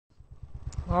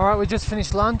Alright, we just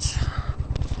finished lunch.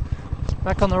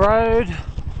 Back on the road.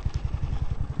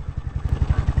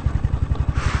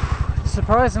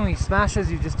 Surprisingly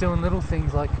smashes you just doing little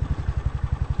things like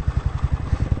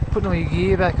putting all your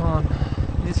gear back on.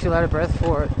 You just feel out of breath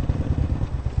for it.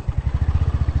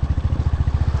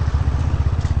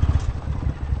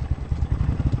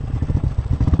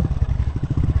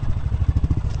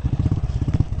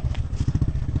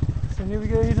 So here we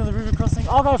go, here's the river crossing.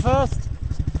 I'll go first.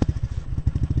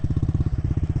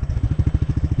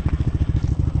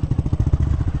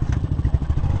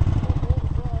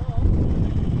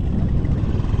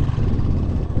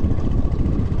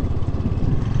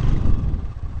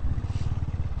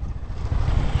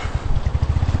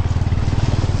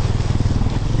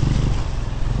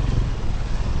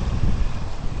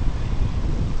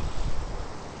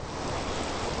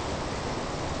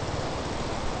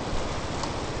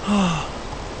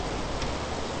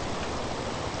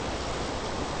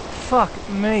 Fuck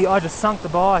me, I just sunk the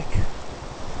bike.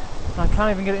 I can't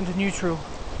even get it into neutral.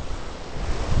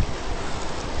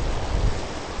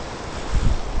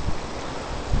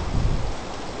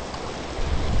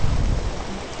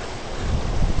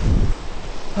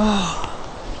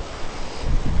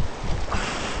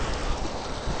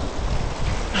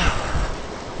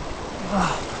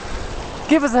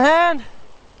 Give us a hand.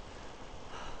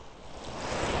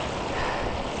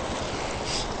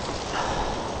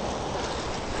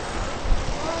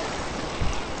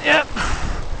 Yep.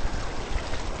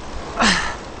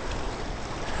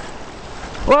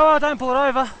 Whoa, don't pull it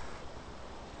over.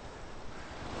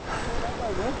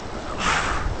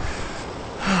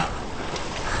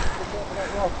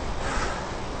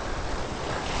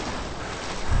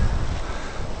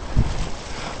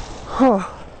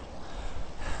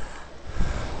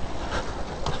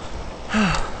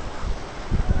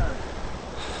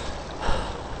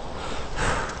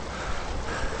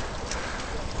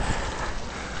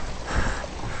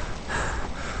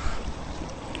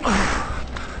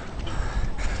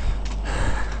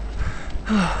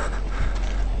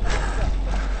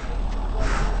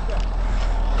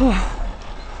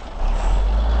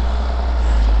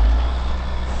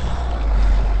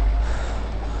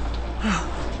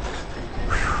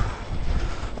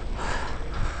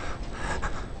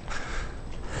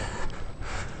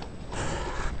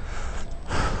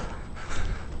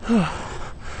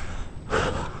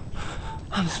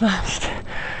 I'm smashed.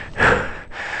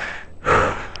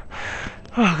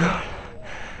 Oh god.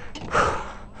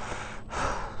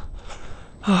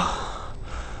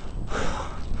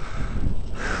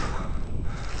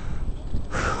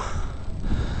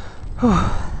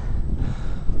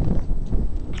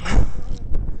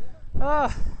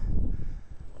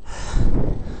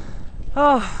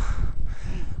 Oh,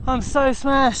 I'm so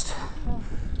smashed.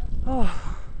 Oh.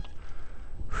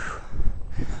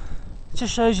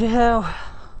 Just shows you how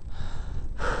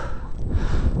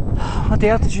what the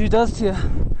altitude does to you.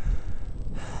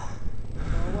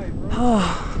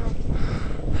 Oh.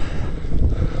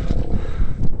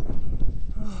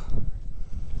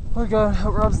 We're going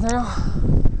hot rubs now.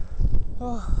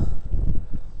 Oh.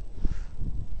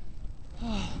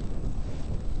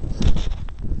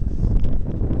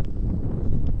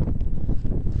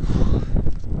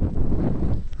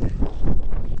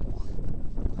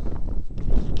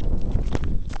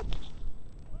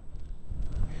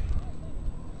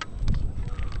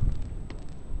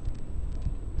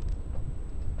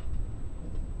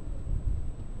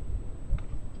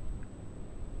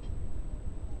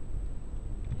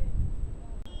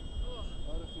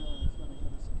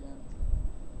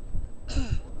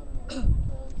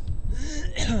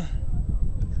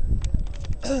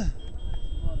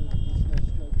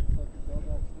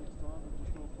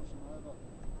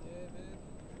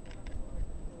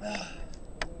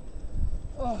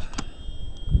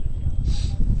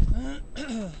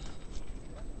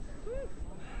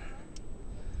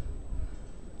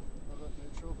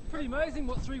 Pretty amazing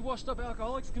what 3 washed up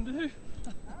alcoholics can do.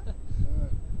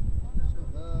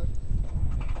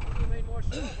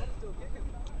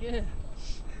 Yeah,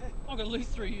 I've got at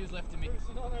least 3 years left in me.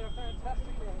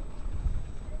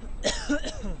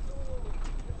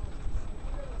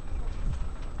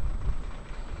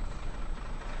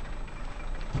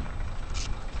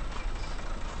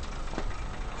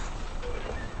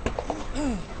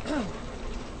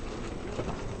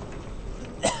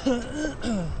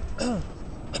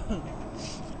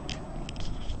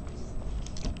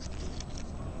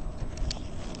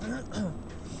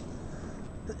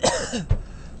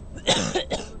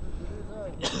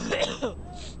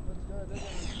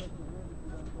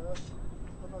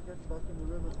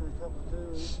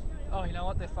 Oh, you know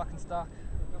what? They're fucking stuck.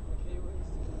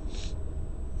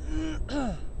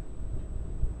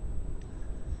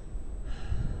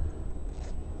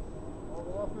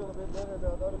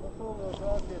 4-wheel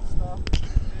drive gets stuck.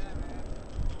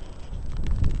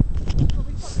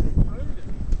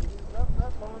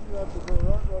 That line you have to go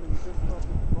right, Roddy, you just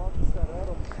fucking marked that out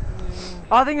on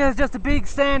the... I think there's just a big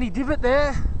sandy divot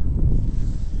there.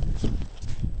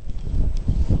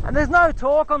 And there's no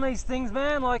torque on these things,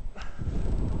 man. Like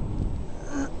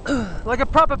a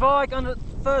proper bike under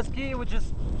first gear would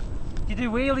just, you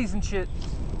do wheelies and shit.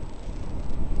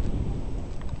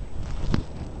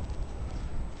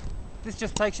 This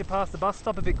just takes you past the bus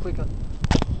stop a bit quicker.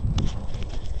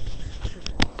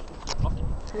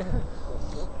 Yeah.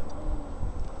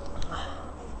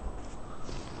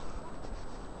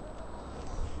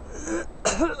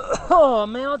 Oh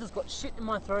man, I just got shit in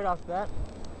my throat after that.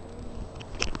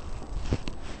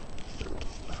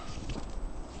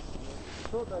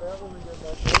 Sort that out when we get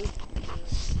back there.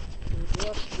 We'll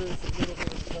have to do some little bit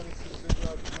of mechanics to the big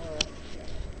road tomorrow.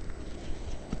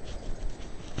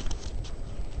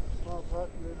 Small part,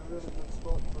 you're in a really good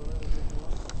spot for a really big one.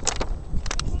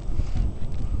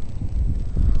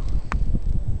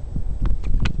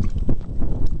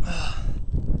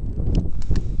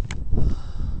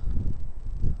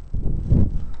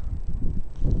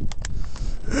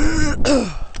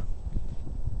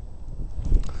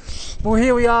 Well,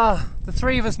 here we are. The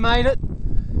three of us made it,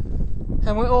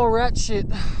 and we're all rat shit.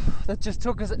 That just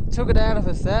took it out of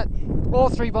us. That all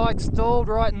three bikes stalled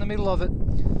right in the middle of it.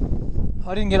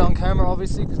 I didn't get on camera,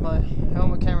 obviously, because my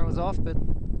helmet camera was off. But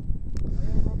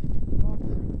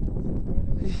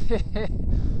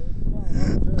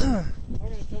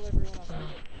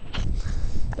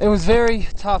it was very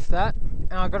tough, that,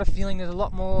 and I got a feeling there's a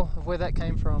lot more of where that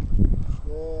came from.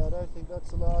 Yeah, I don't think that's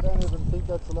the last. I don't even think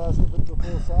that's the last of it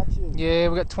before Sarchu. Yeah,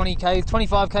 we got 20 k's,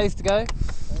 25 k's to go. And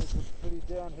it's a pretty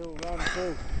downhill run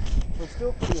too. So it's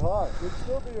still pretty high. It'd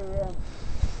still be around.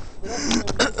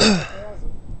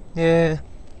 Yeah.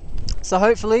 So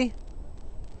hopefully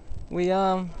we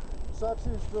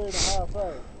Sarchu's 3.5,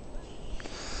 eh?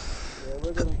 Yeah,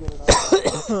 we're gonna get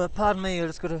an pardon me, I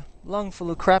just got a lung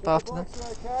full of crap after that.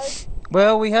 okay?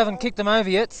 Well, we haven't kicked them over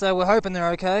yet, so we're hoping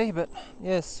they're okay, but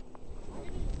yes.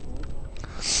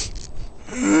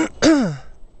 I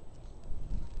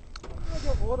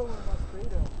got water with my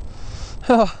speedo.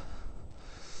 Oh.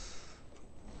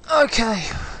 Okay.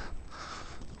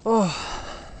 Oh.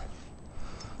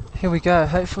 Here we go,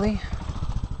 hopefully.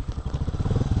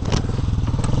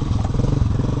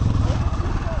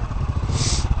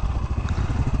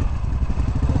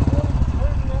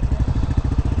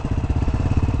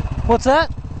 What's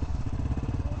that?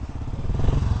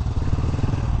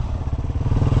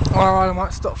 Alright, I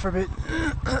might stop for a bit.